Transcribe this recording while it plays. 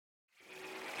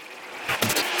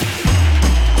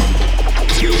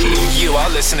are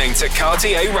listening to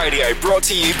Cartier Radio, brought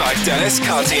to you by Dennis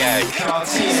Cartier.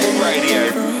 Cartier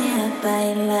Radio.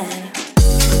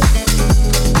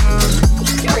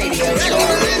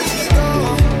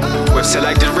 With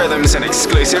selected rhythms and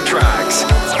exclusive tracks.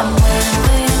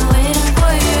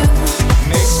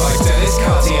 Mixed by Dennis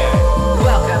Cartier.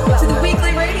 Welcome to the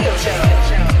weekly radio show.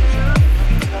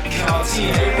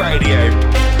 Cartier Radio.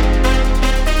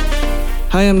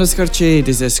 Hi, I'm Dennis Cartier.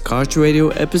 This is Cartier Radio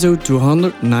episode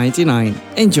 299.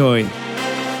 Enjoy.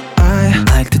 I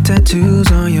like the tattoos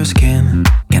on your skin.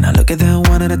 Can I look at them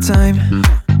one at a time?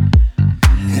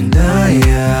 And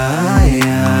I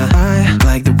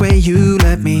like the way you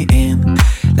let me in,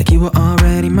 like you were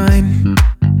already mine.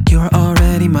 You were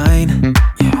already mine.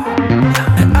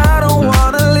 Yeah. And I don't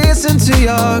wanna listen to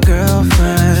your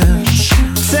girlfriend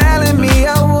telling me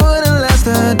I wouldn't last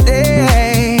a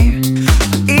day.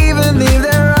 Even if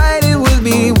they're right, it would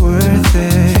be worth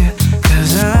it.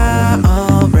 'Cause I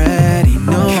already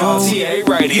know. Cartier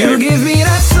Radio. You give me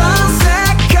that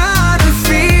sunset kind of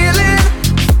feeling.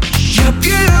 You're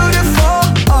beautiful,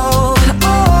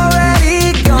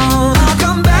 already gone. I'll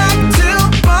come back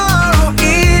tomorrow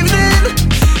evening.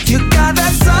 You got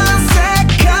that sunset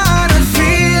kind of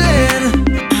feeling.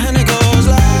 And it goes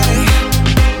like,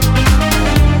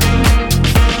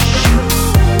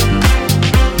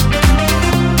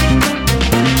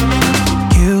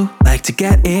 you like to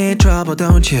get in trouble,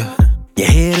 don't you? You're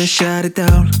here to shut it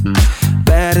down.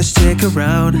 Better stick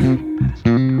around.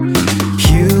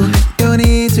 You don't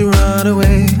need to run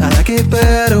away. I like it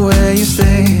better where you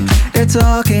stay. They're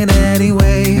talking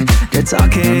anyway. They're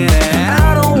talking and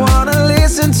I don't wanna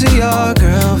listen to your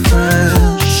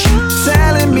girlfriend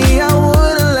telling me I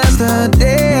wouldn't last a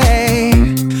day.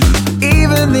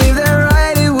 Even if they're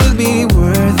right, it would be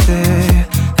worth it.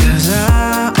 'Cause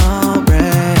I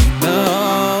already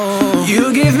know.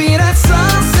 You give me that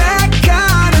sunset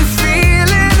kind of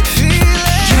feeling.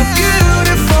 You're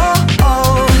beautiful,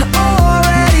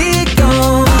 already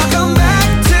gone. I'll come back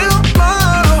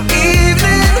tomorrow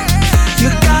evening. You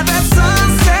got that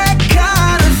sunset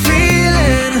kind of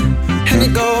feeling. And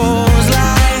it goes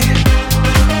like,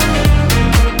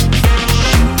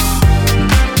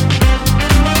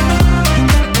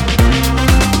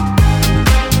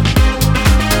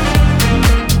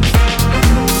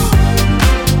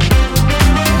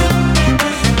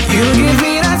 you give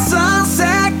me that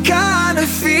sunset kind of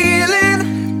feeling.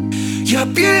 You're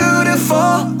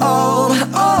beautiful,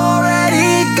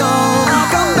 already gone. I'll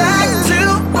come back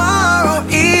tomorrow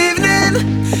evening.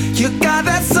 You got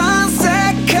that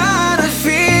sunset kind of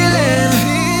feeling.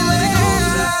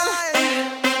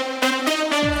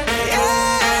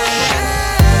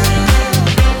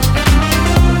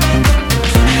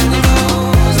 And it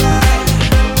goes like,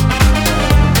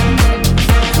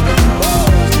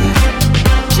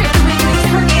 Check the weekly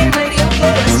Cartier radio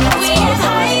playlist. We have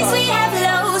highs, we have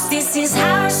lows. This is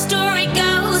how our story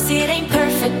goes. It ain't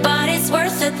perfect, but it's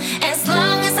worth it as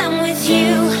long as I'm with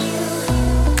you.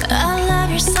 I love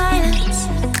your silence,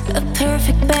 a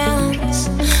perfect balance.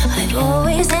 I've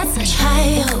always had such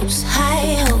high hopes,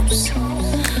 high hopes.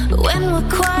 When we're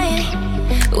quiet,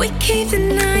 we keep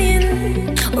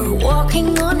denying we're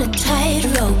walking on a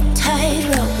tightrope,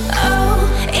 tightrope. Oh,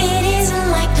 it isn't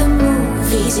like the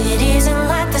movies, it isn't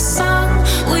like the song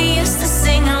we used to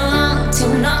sing along to.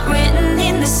 Not written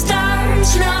in the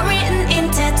stars, not written in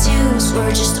tattoos.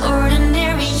 We're just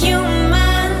ordinary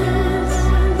humans.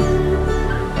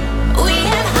 We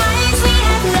have highs, we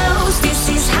have lows. This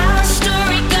is how our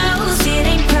story goes. It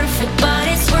ain't perfect, but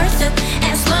it's worth it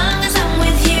as long as I'm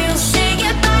with you. Say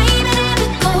goodbye to the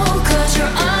cold, 'cause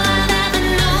you're all I've ever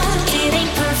known. It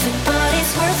ain't perfect, but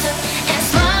it's worth it as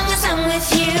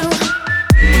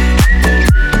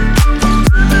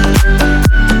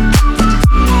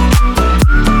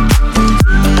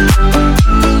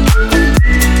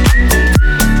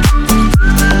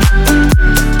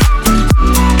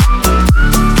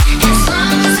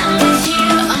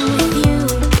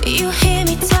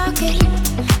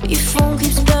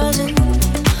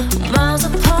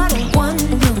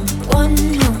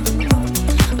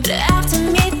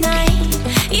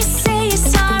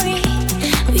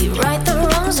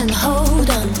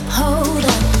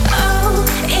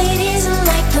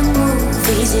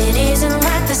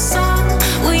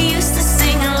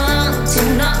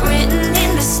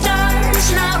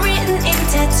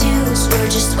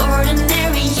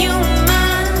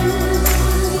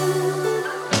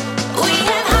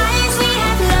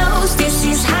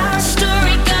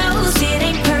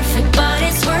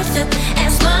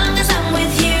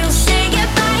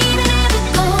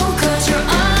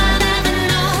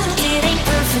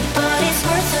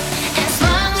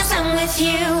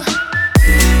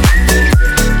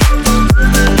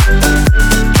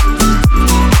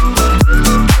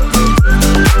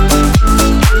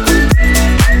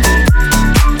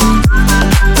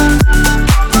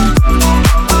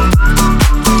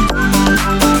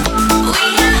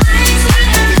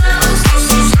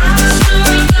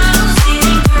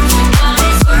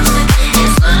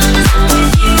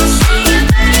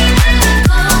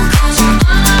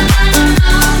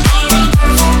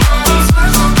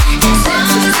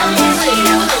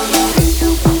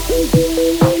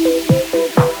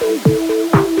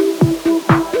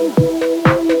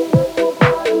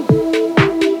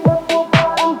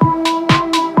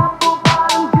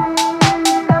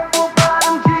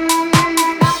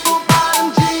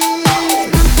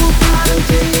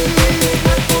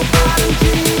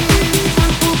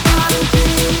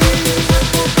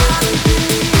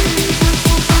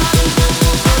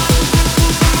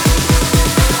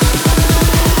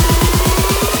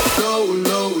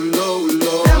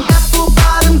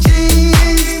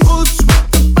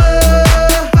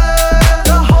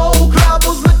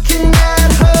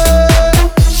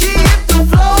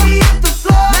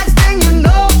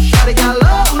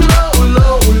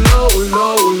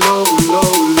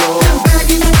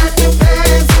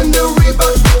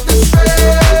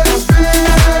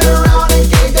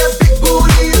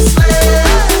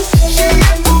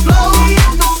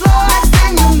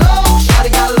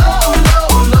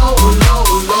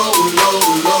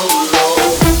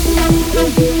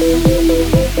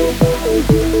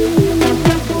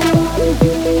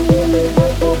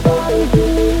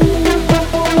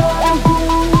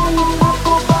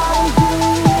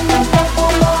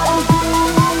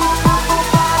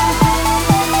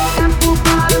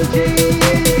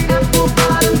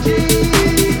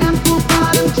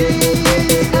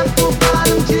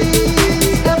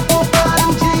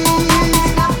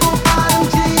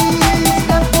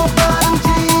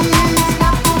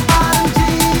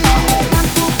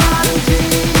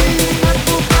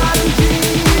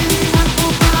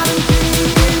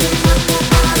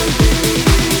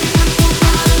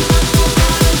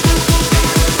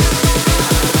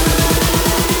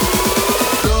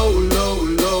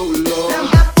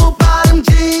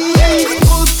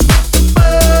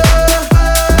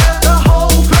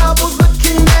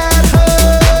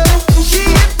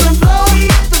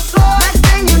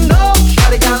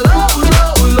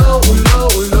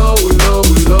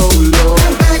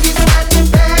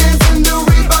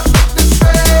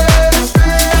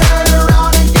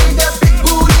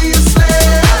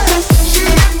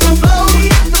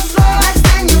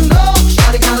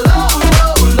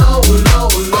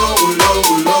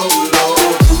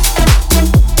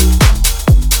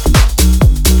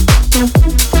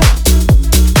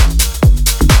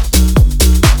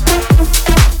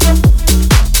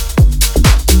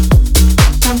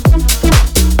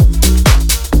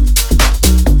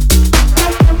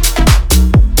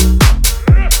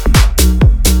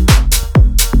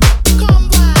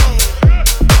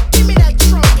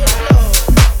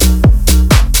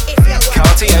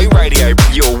RTA Radio,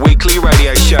 your weekly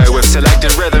radio show with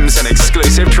selected rhythms and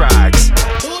exclusive tracks.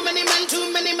 Too many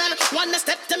men wanna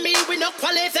step to me with no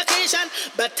qualification,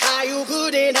 but are you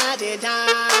good in a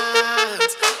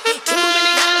dance? Too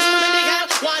many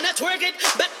girls wanna twerk it,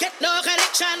 but get no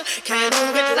connection. Can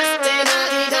you get lost in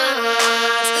a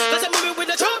dance? Cause I'm moving with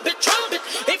the trumpet.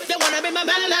 If they wanna be my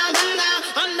man now,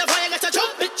 on the fire got a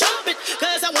trumpet.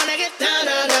 Cause I wanna get down.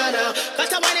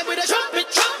 Cause I wanna with the trumpet.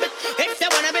 If they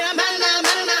wanna be my man now,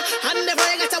 on the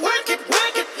fire got to work it.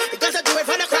 Cause I do it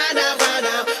for the crowd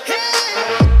now.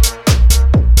 Hey.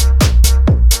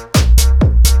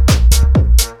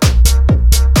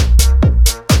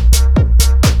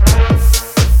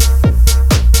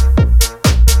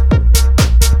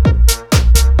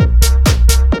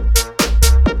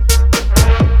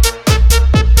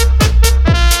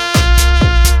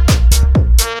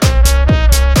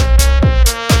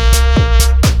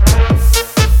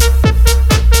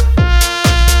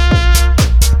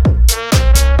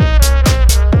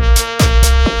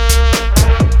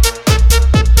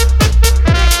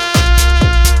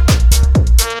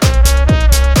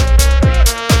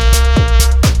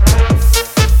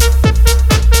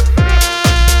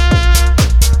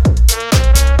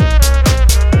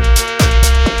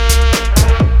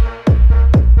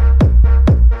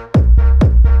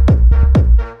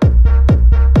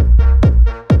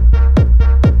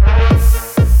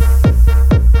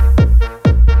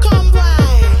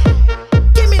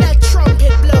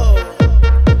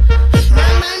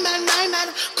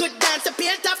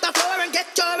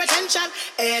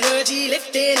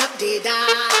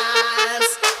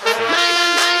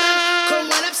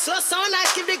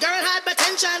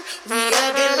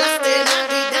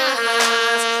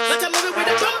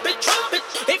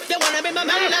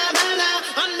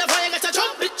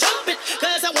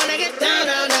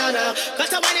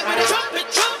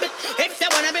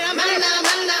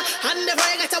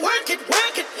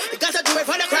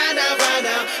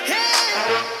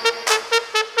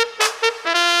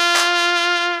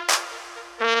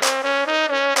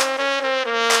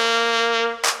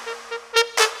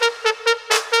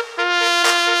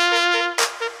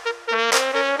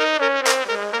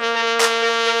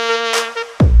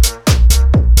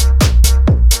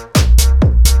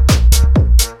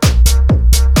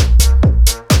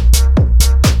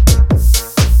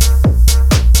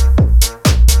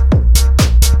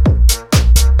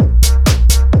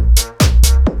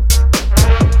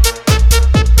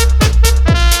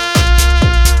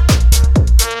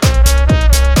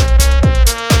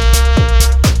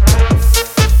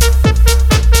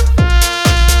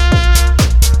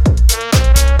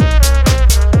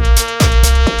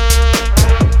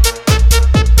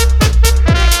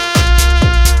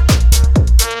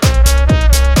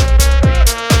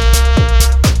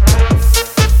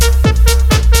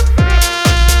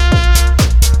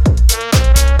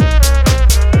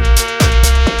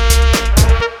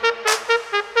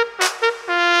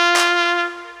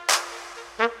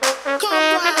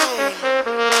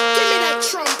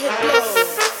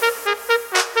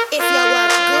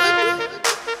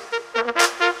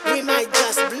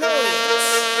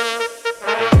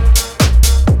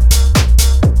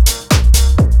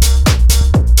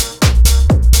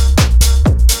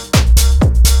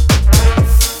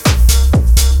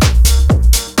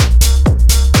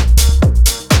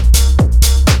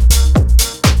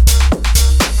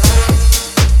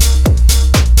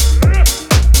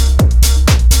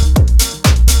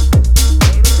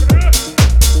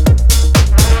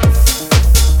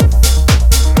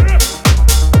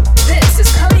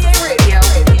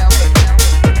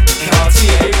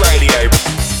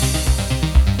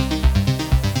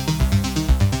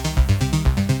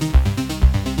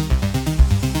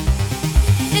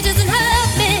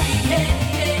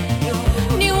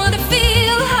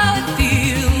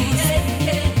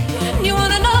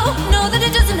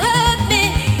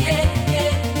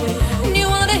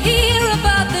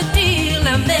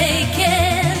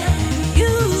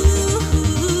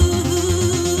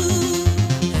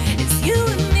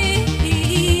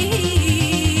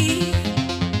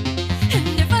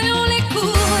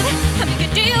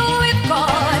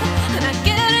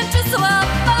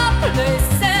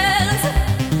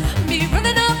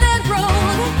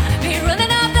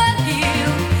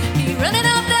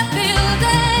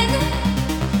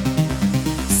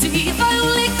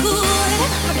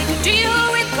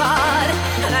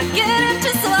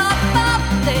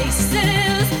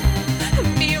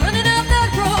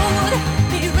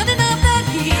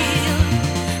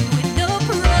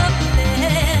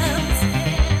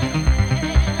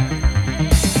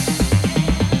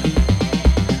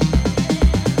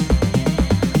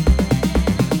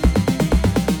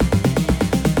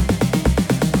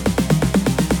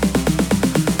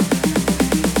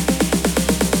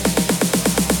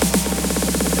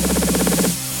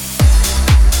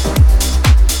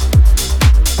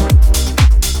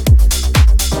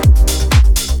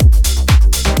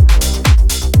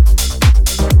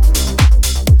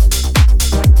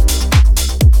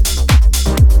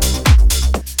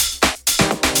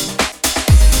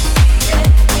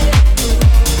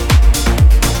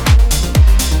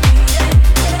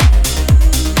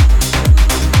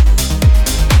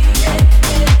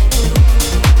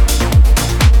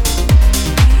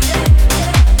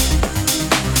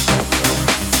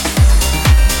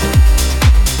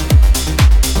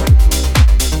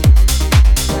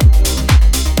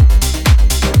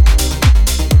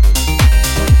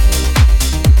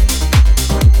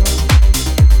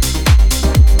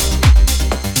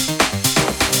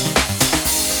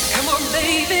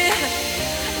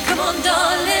 on,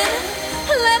 darling,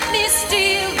 let me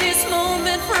steal this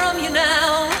moment from you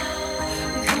now.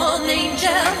 Come on,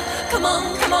 angel, come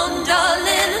on,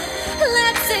 darling,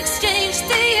 let's exchange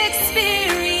the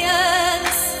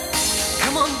experience.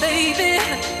 Come on, baby,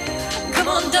 come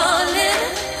on, darling,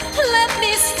 let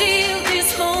me steal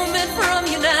this moment from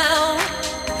you now.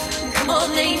 Come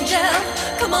on, angel,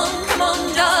 come on,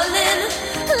 darling,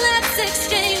 let's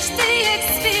exchange the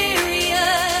experience.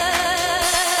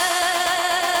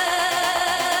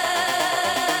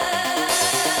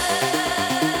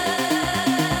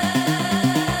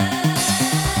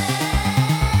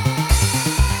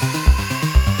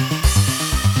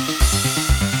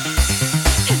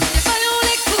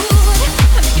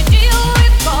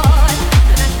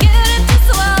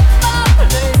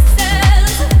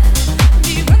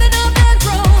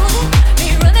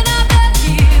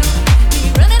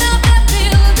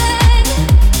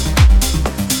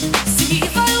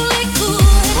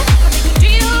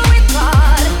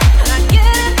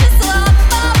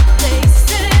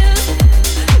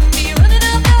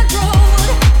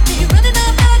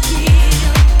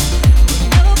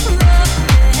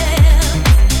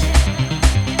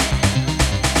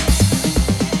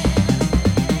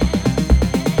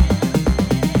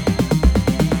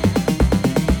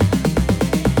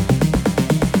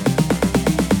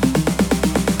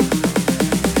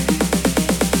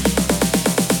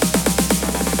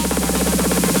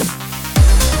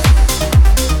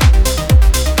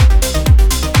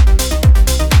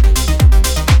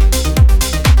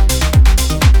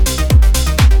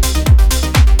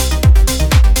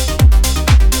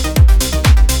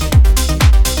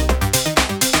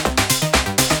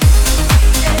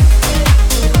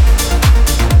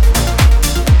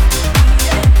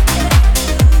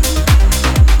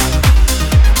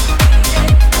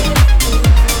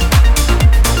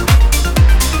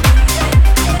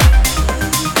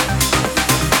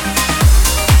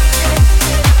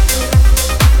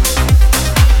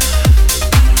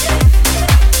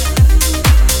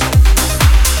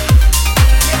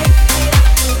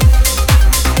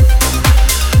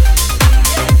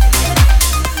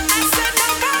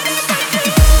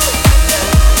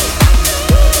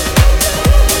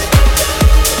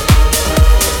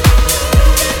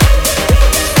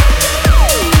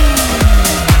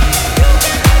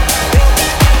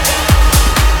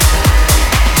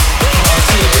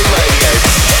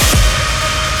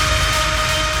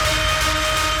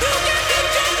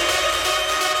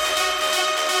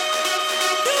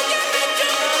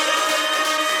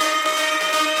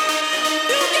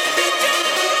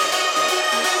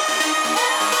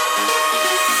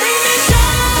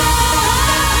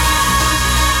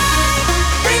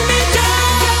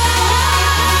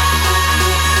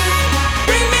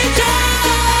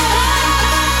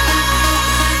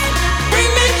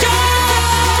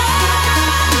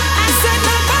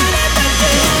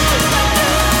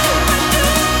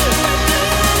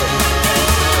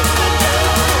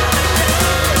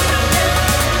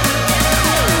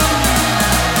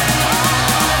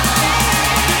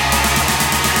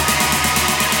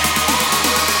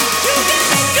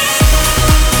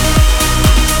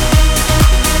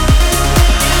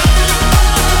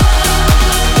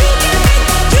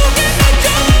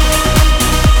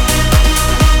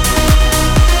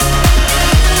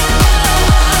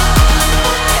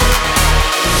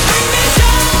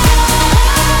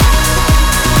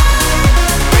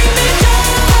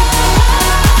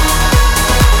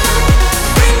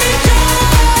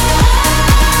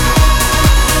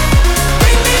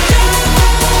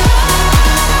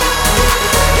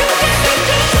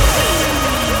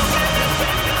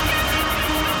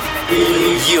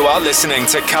 You are listening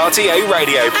to Cartier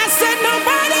Radio. I said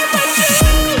nobody but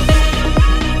you.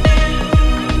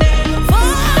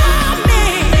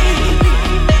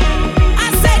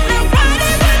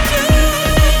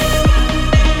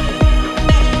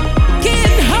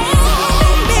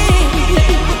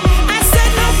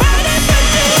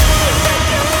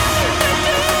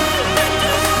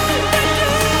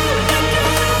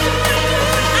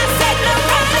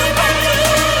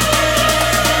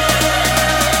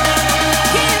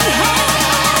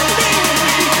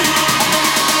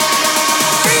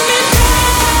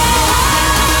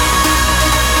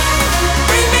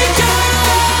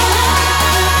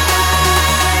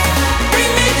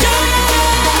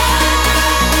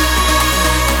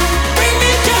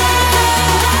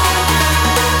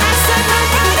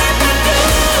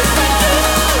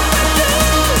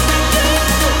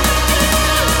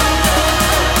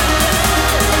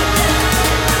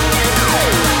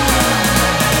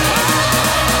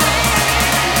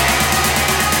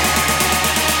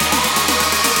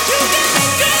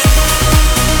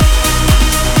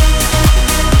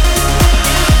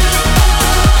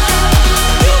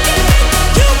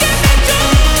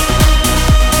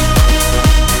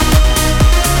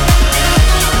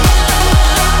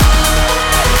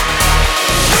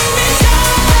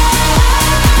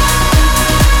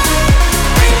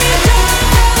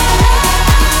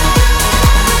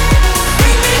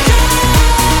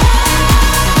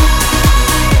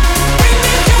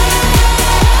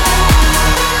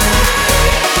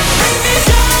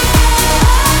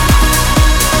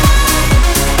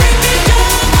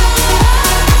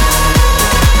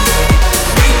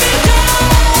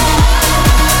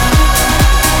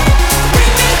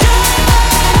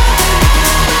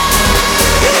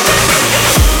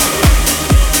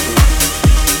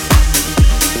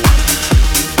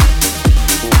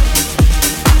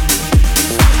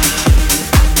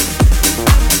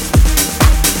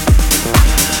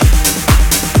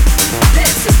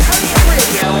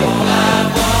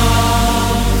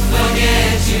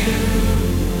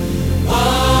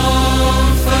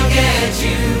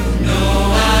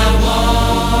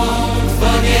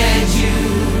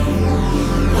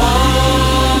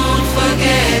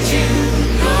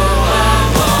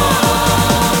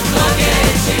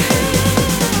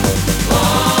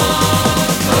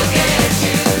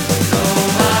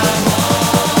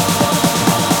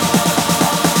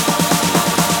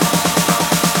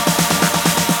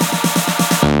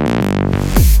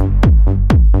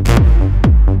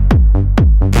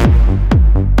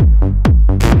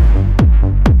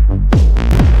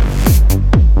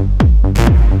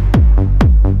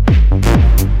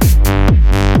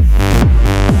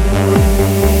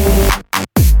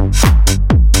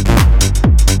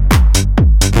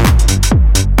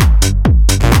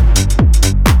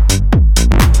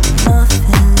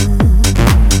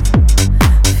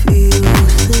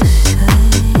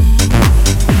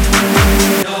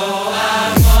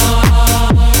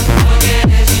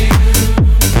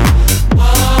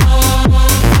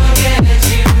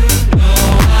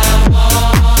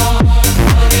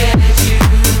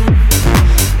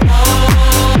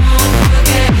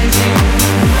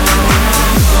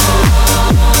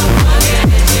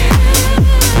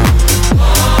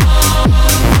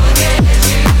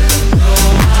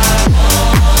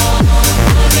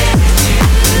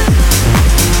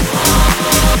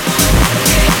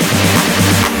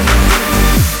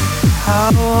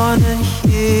 wanna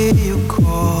hear you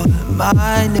call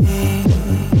my name.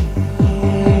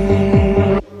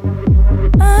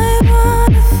 I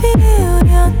wanna feel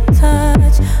your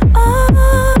touch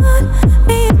on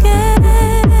me again.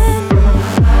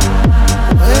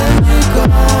 When you're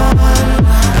gone,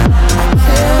 I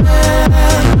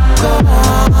can't go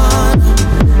on.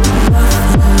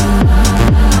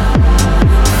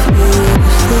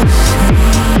 Nothing feels the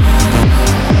same.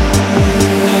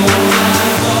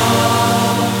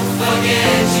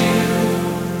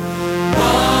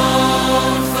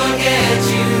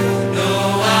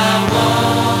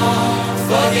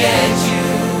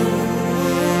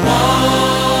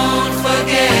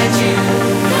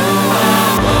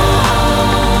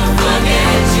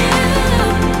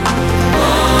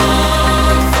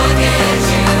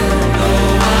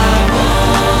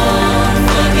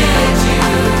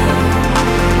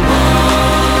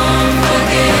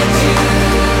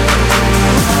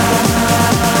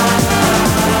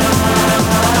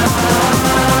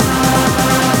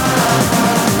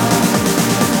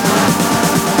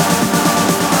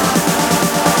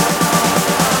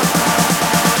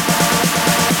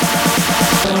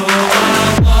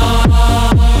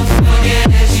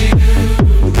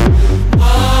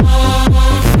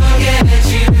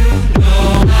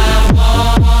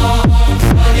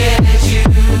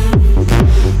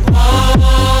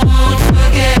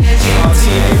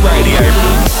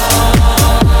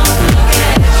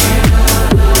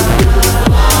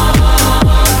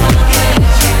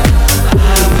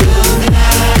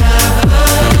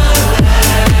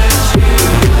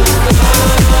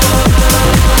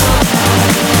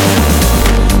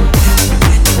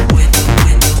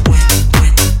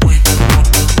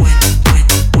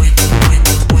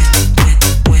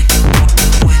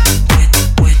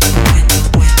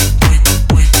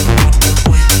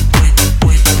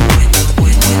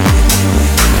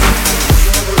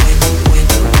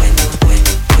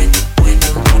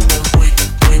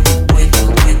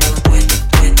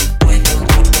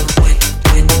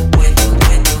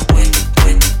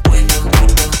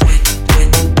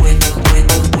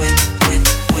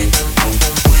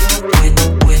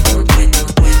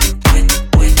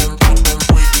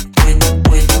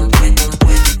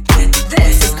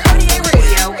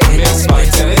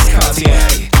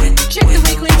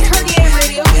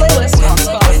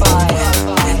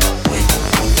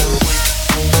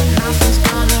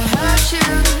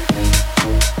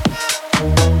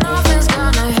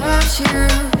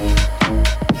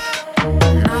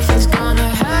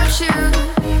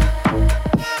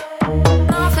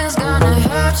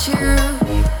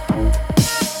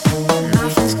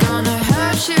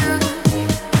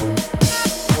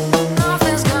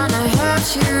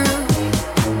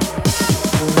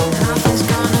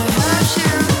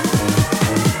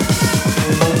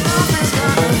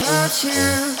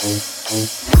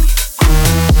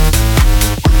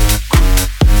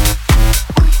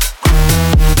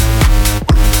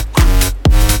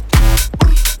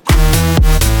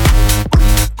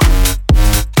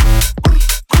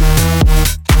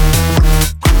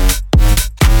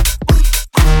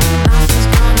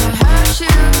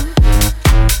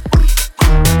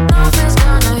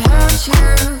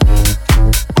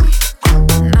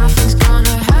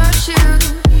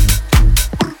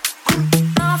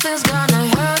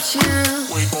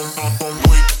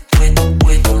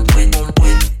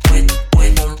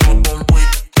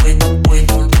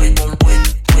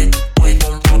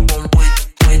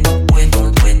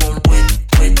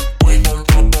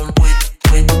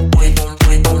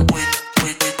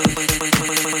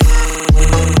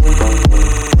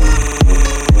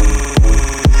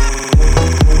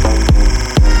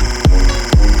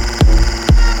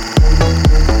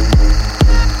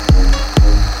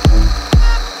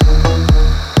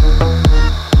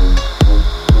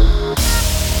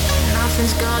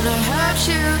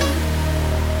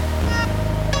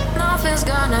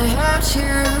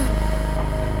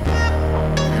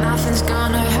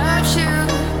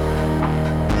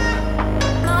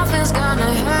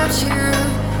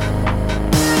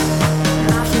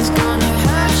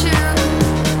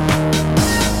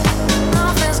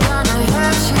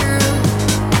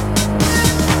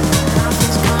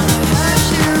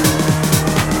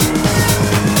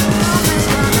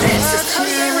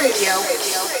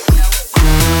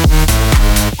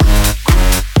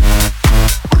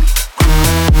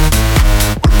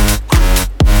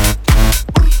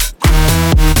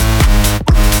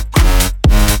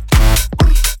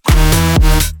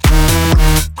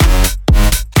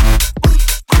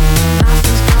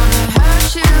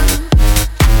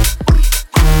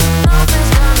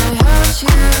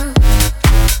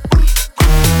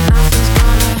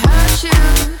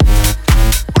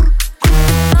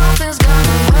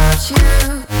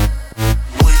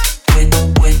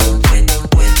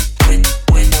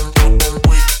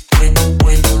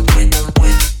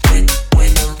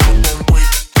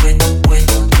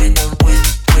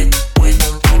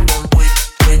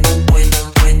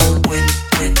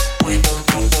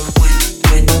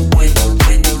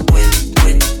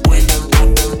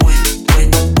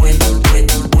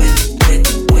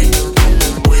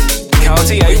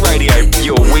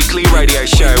 radio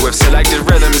show with selected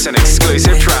rhythms and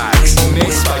exclusive tracks.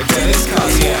 Mixed by Dennis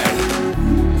Cartier.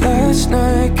 Last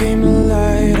night came to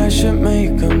light, I should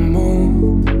make a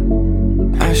move.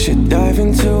 I should dive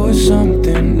into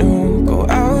something new. Go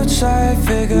outside,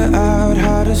 figure out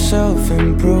how to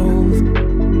self-improve,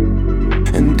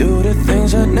 and do the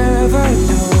things I never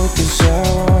do. Cause I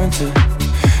want to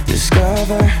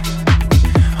discover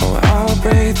how I'll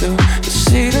break through. To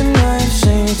see the knife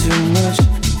ain't too much.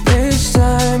 This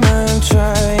time I'm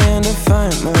trying to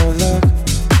find my luck.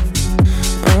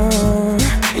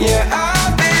 Yeah,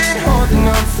 I've been holding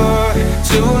on for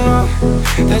too long.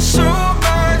 There's so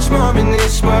much more in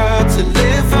this world to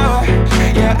live for.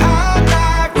 Yeah, I'm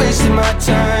not wasting my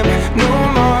time no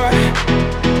more.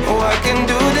 Oh, I can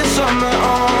do this on my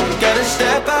own. Gotta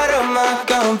step out of my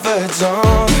comfort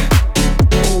zone.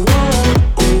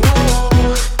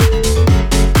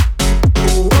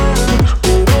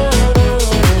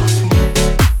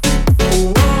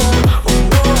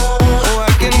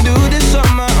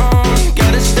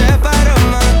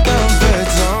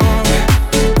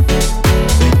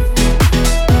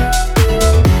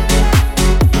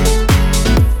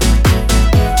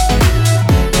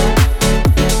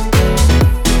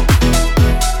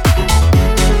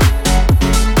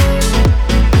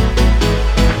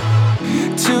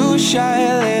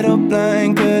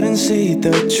 See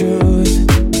the truth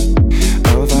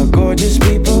of how gorgeous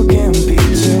people can be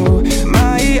too.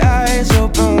 My eyes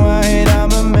open wide,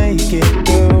 I'ma make it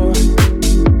through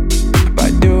by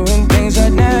doing things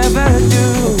I'd never do.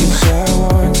 Cause I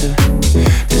want to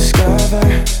discover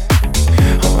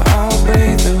how I'll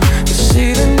break through. To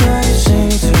see the night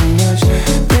ain't too much.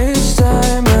 This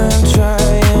time I'm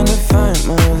trying to find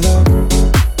my luck.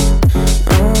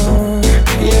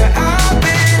 Yeah, I've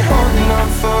been holding on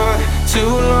for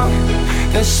too long.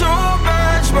 There's so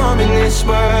much more in this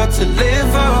world to live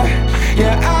for.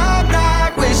 Yeah, I'm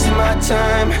not wasting my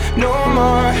time no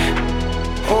more.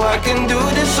 Oh, I can do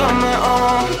this on my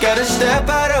own. Gotta step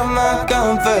out of my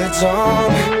comfort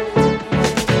zone.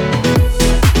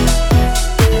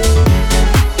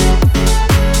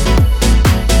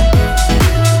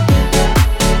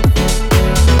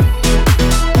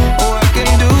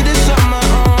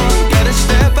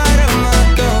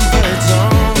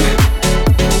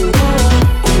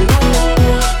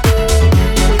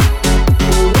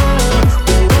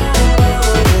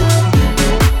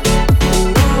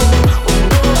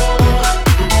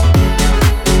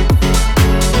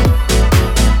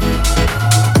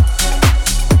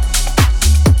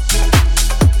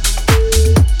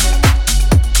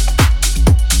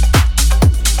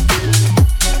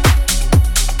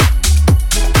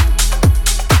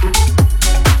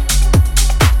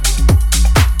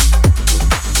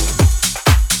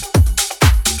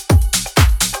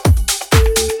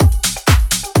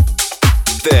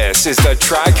 This is the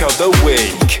track of the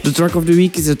week. The track of the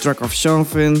week is a track of Sean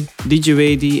Finn, DJ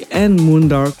Wady and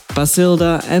Moondark,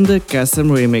 Basilda and the custom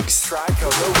remix. Track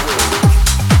of the week.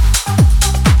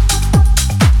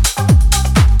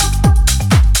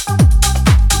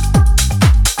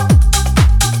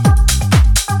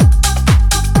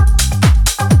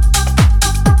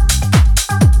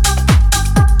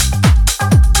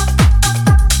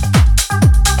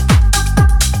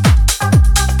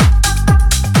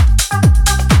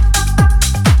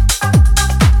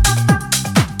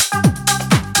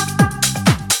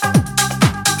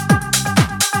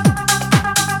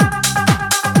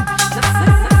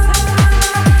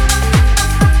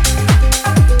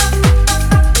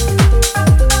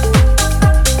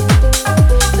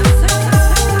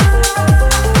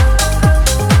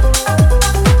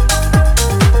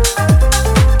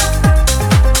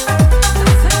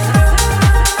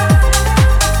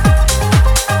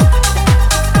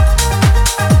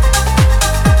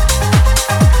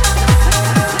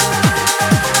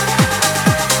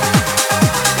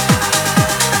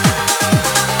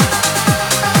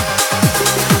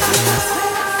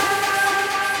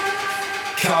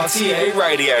 RTA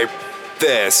Radio.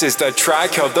 This is the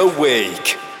track of the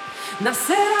week.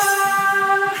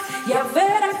 Nacerá, ya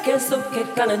verá que eso que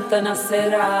calienta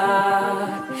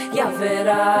nacerá, ya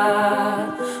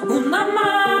verá una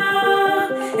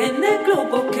más en el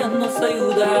globo que nos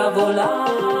ayuda a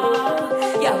volar,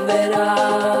 ya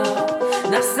verá,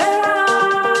 nacerá,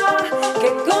 que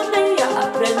con ella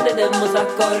aprenderemos a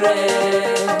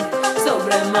correr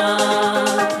sobre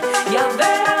mar, ya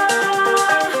verá,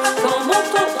 como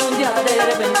todo un día de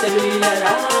repente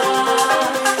brillará,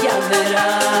 ya verá.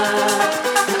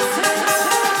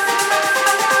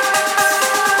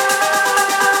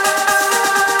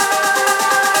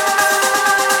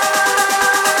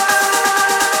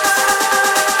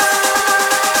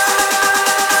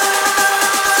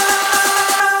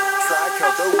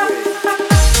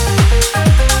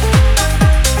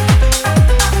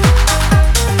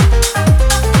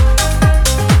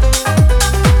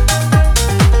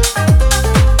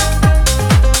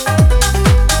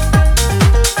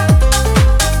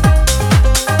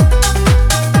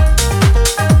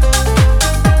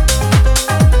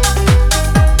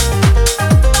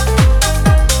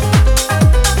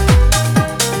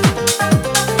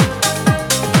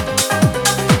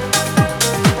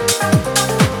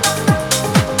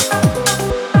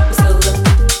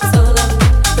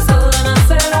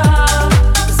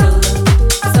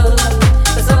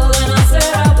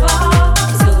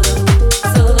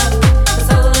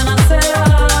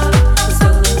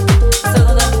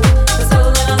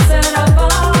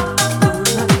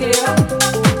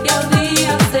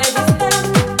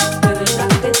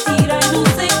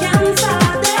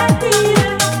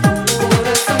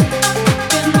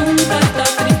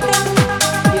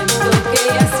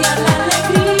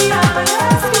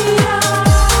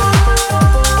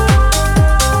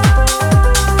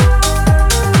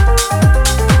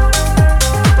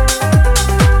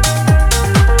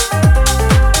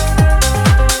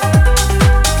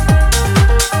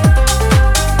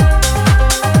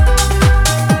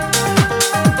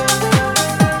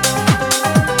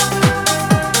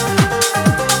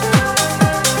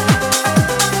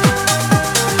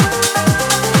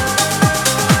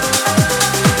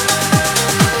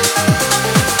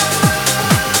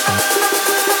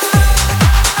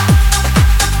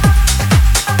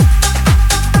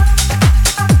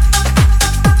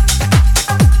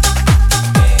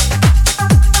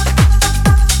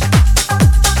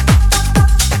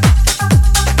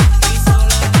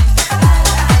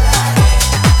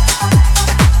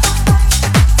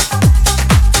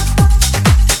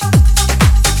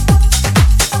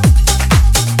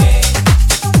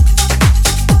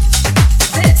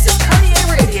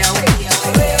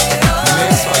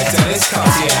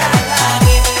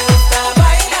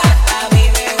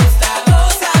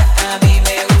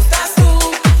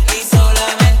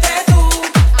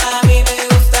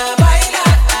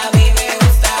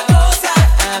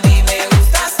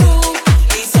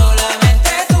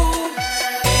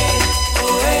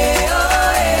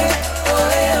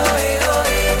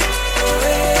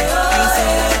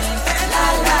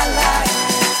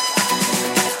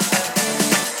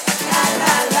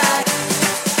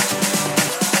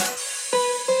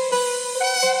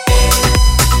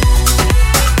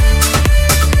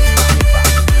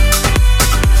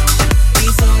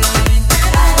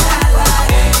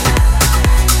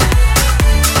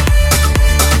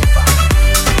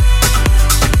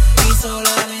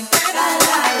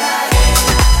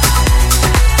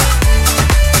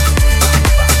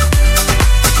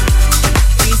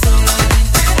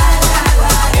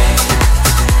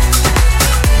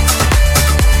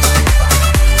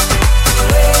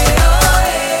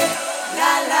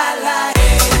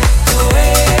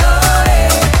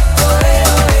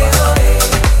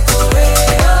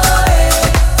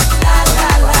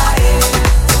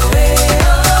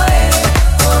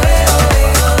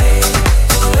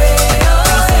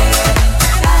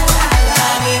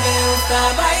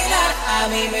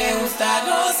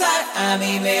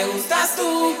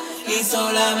 y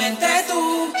solamente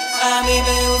tú. A mí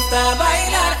me gusta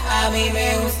bailar, a mí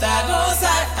me gusta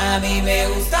gozar, a mí me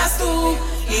gustas tú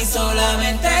y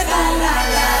solamente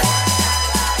tú.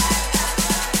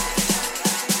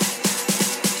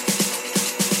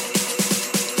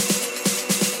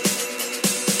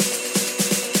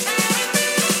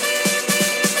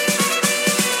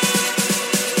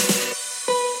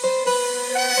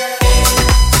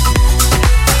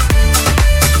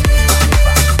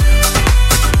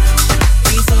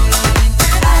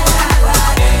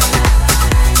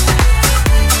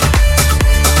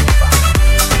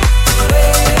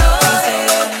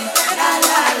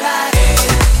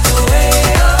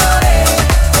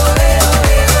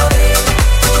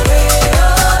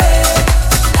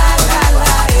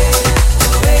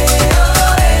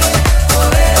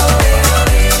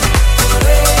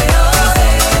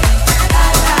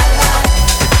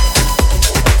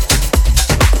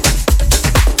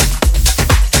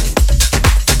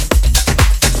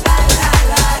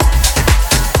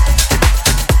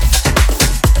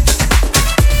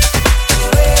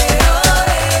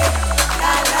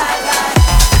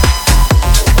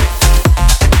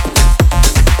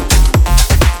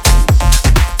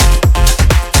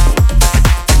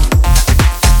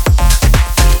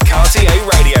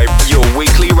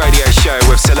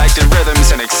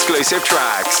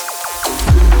 Tracks.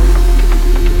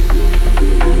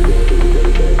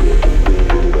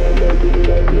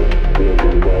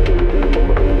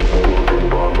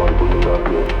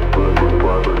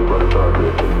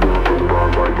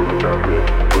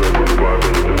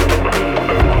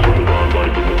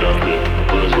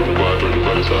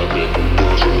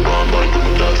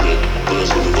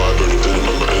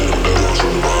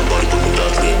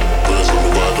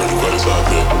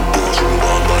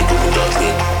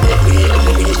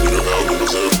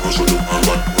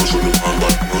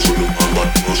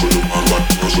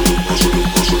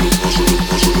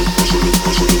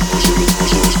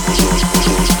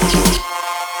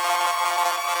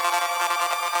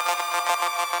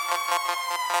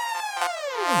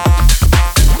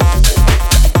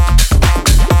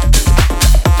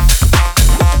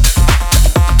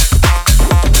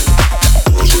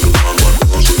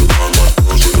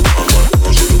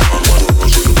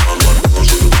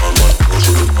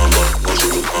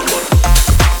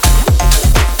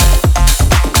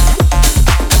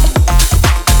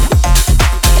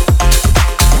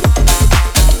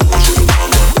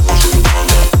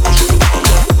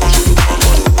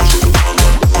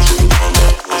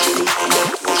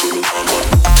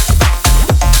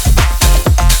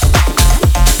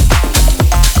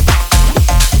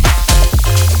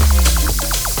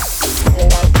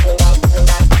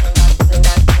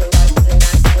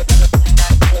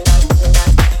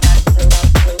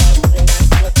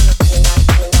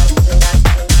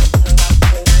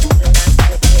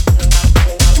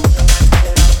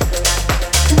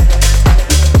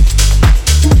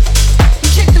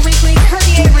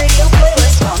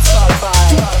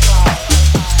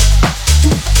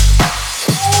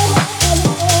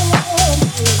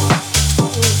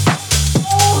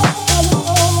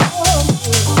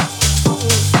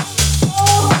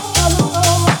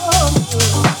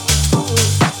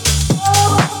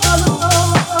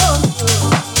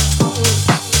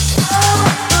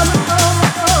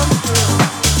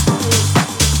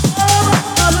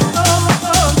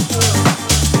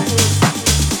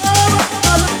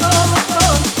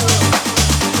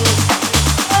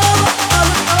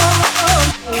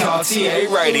 RTA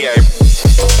Radio.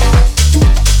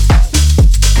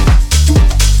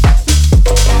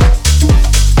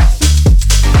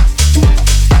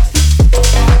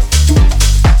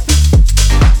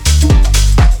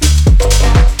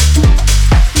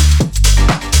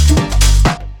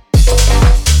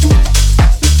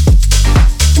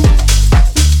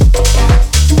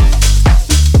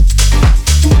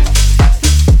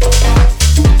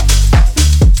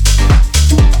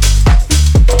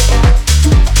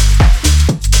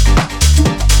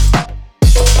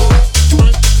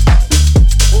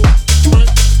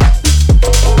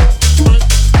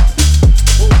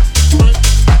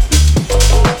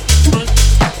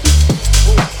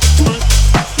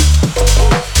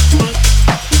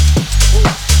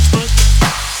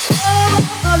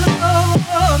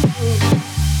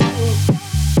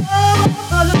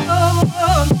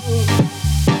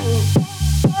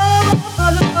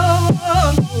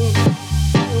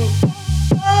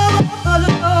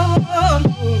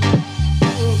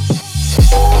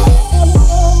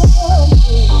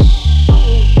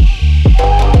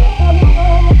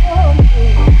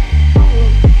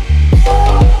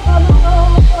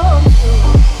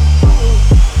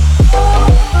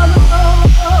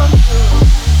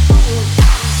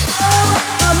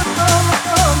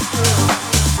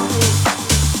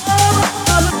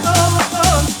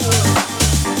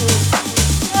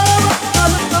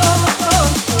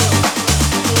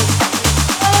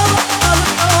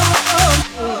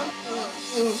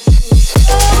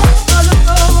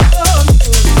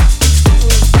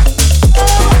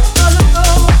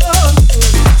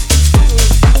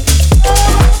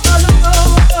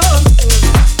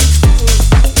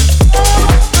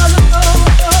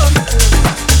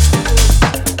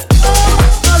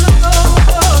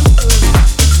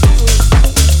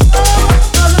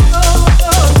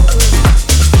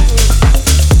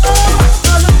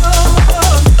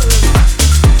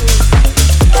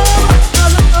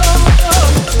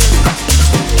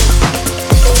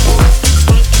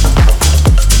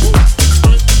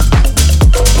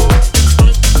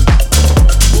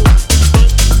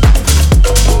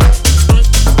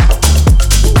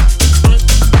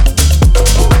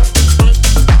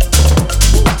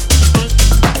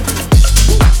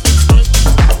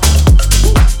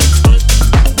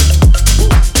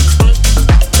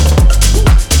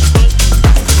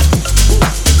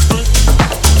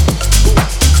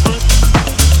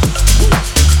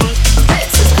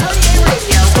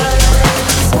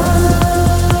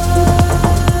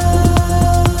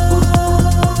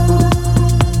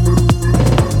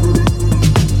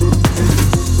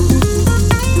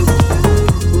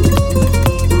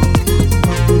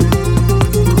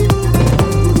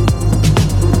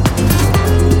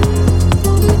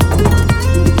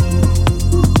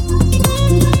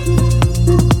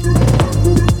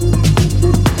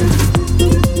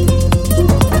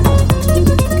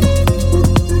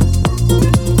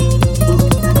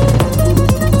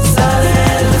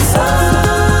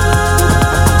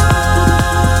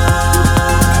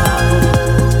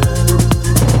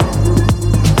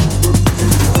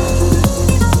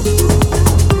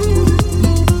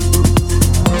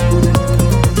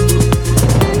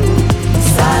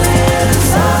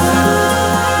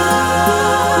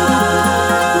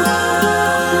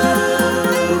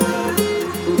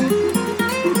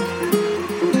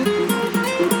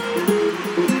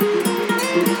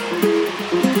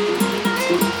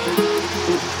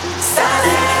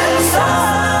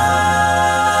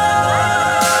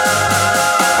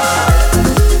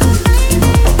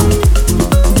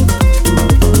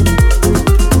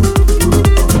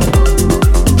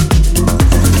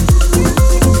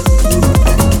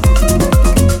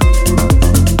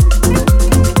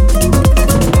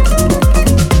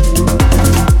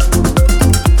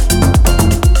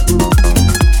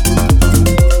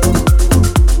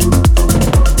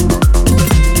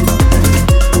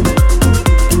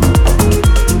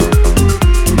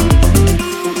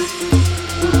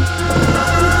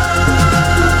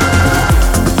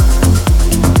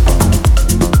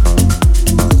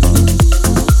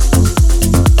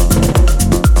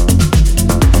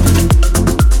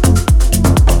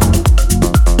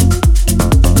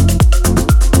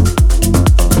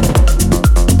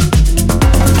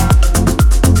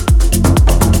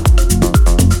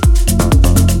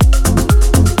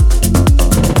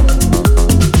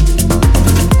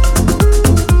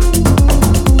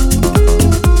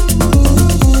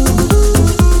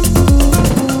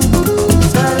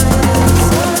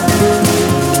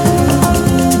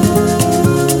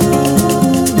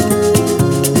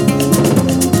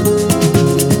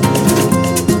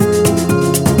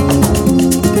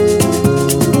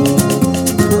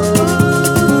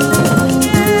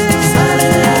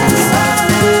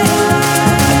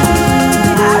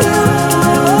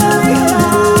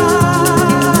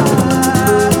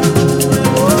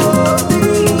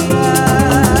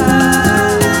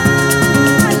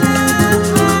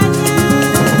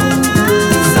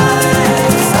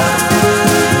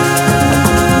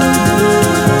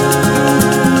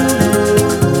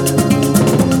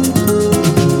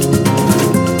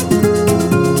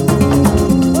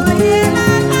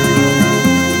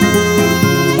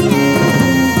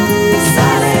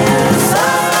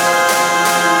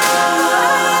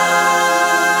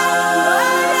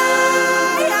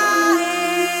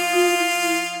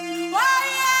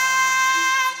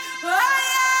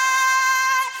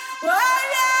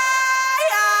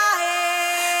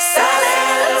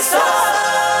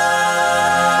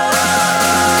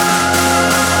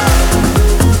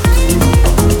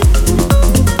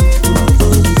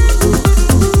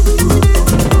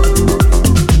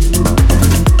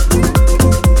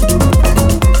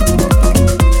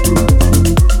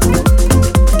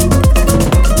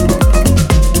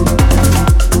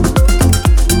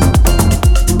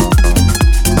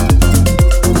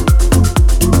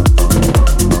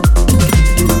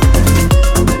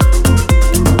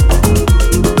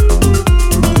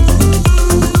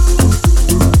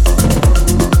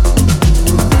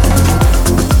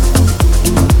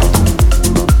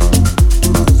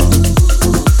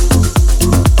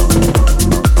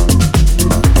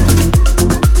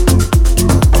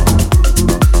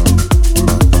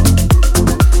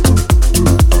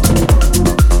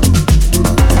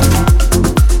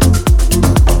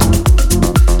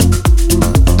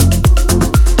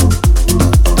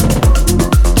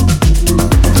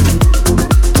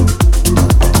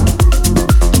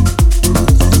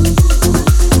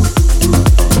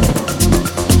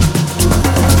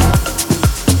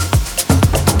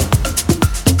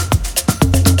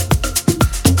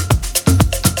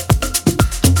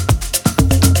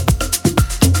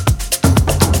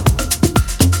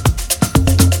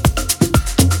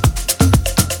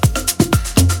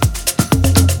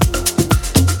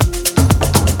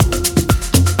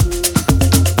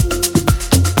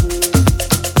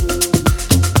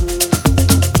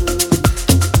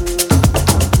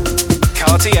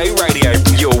 Cartier Radio,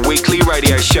 your weekly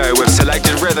radio show with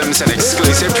selected rhythms and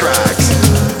exclusive tracks.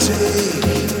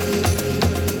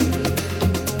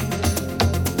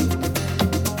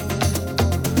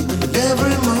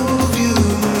 Every move you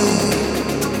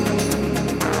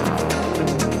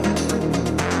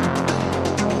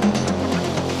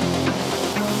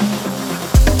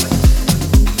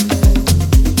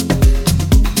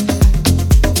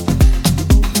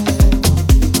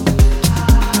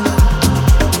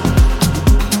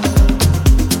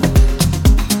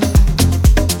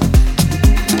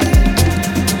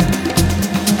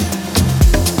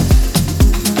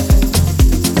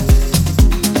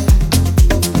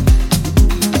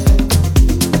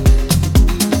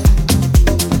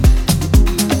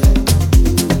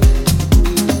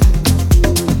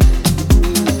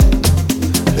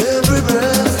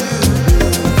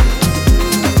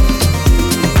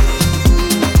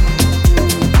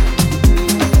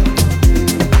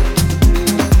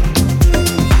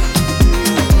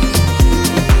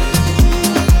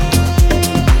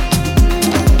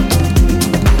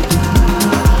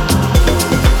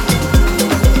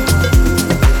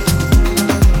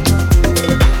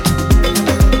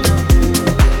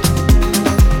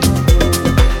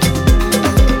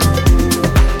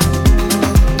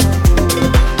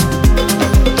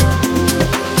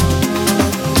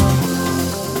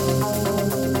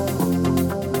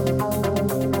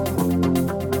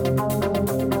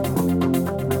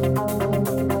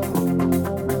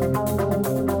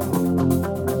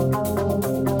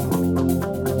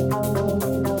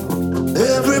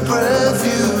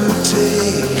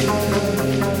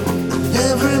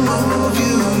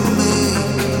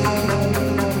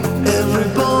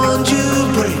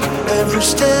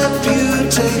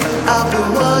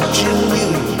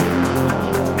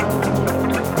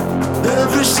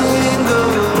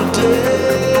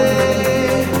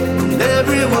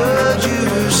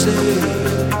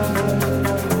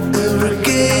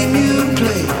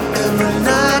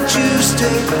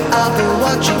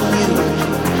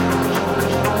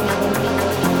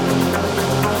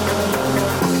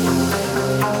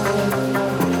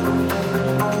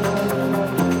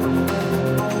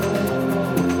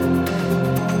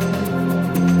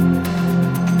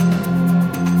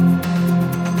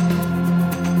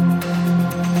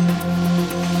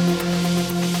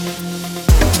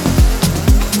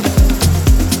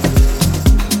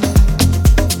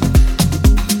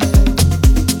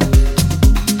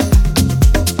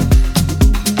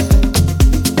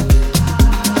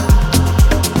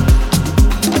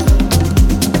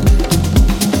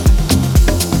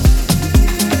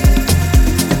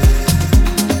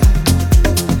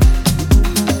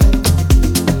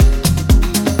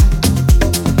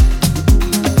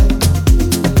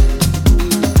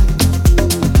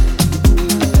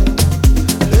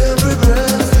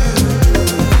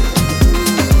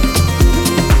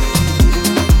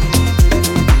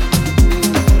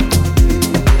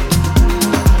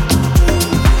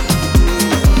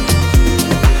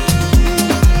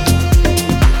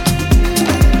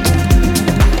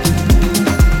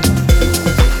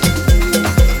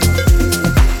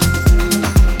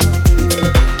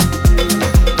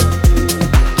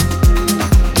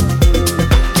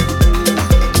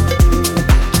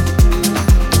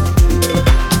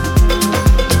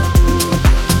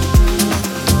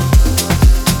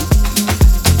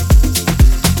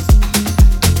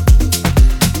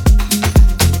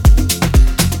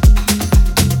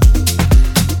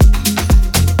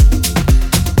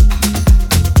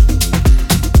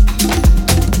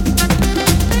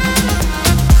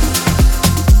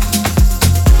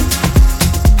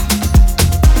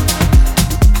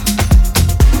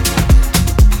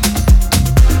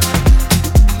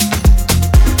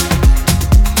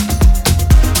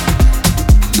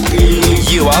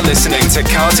listening to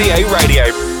Cartier Radio.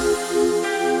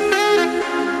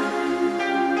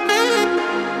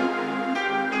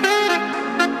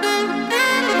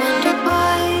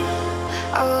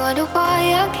 Wonder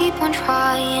why I keep on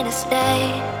trying to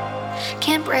stay,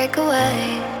 can't break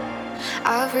away.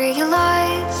 I've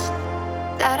realized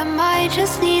that I might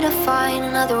just need to find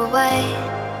another way,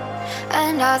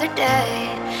 another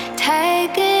day.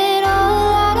 Take it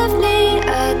all out of me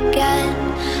again.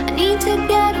 I need to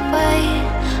get away,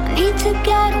 I need to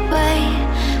get away.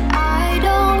 I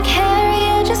don't care,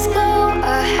 you just go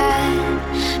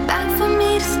ahead. Back for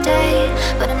me to stay,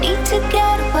 but I need to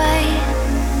get away.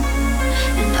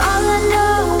 And all I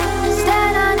know is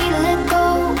that I need to let go.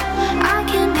 I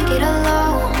can't make it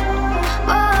alone.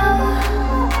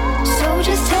 Whoa. So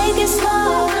just take it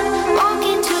slow, walk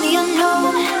into the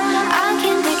unknown. I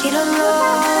can't make it alone.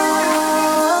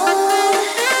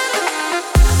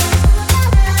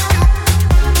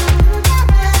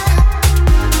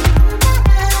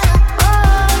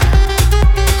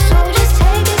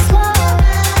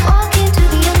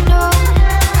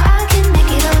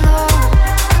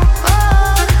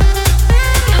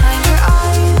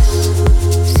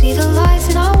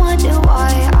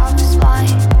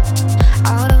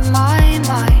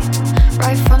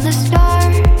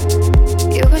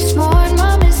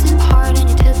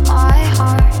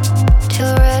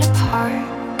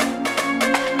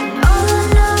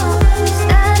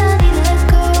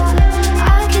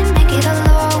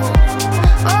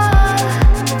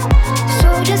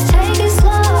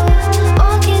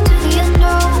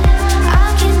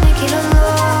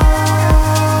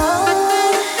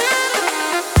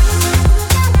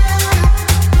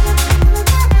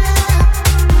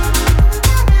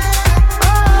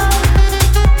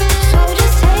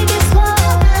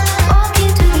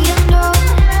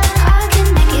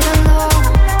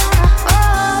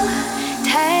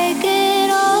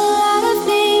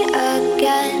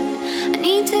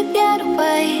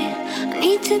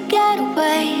 need to get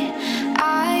away.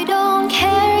 I don't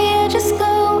care, yeah, just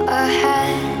go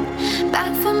ahead.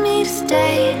 Back for me to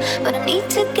stay, but I need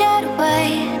to get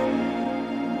away.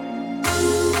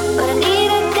 But I need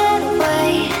to get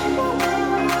away.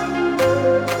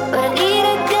 But I need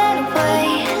to get away.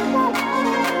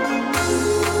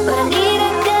 But I need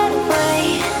to get away.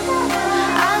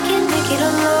 I can't make it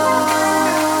alone.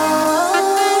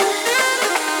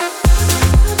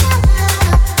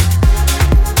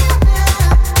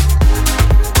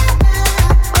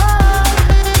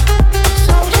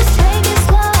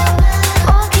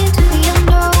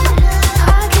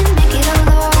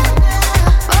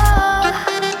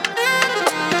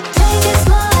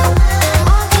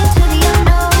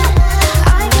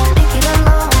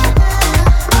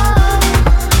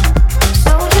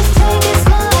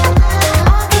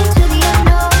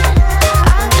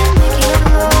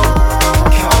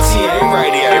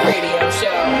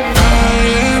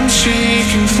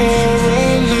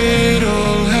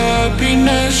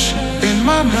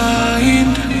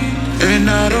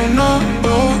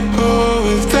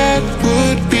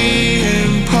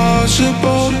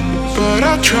 But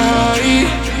I try.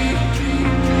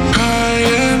 I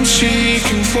am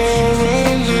seeking for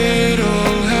a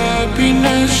little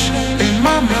happiness in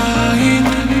my mind,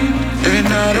 and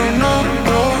I don't know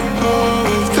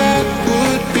if that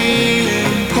would be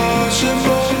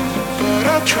impossible, but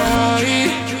I try.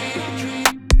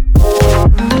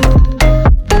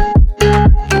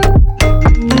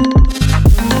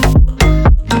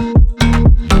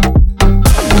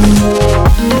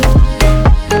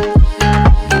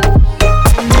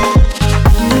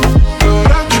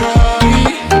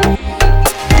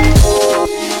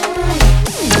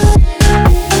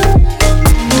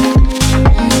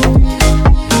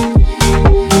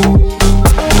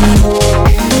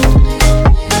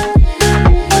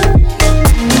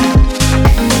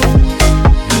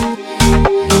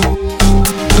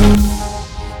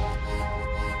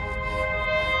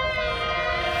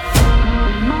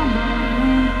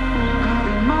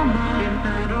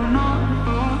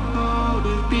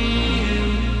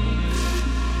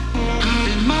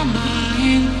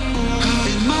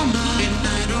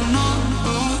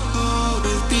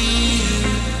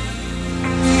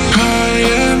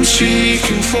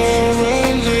 Seeking for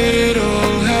a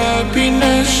little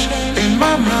happiness in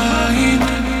my mind,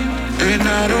 and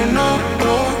I don't know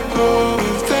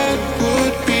if that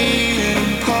would be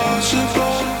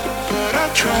impossible, but I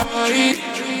try.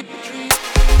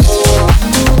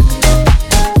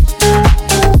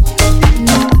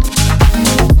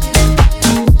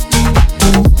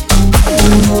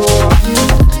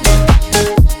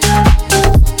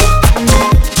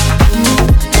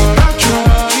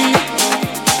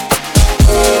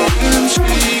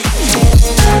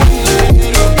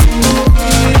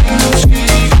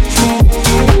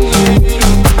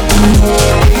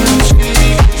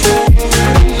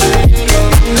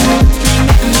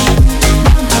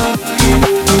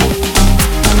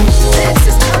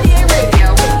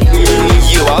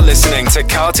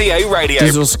 Cartier Radio.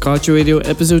 This was Cartier Radio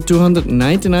episode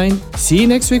 299. See you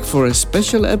next week for a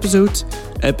special episode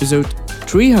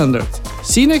 300.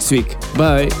 See you next week.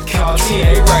 Bye.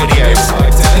 Cartier Radio.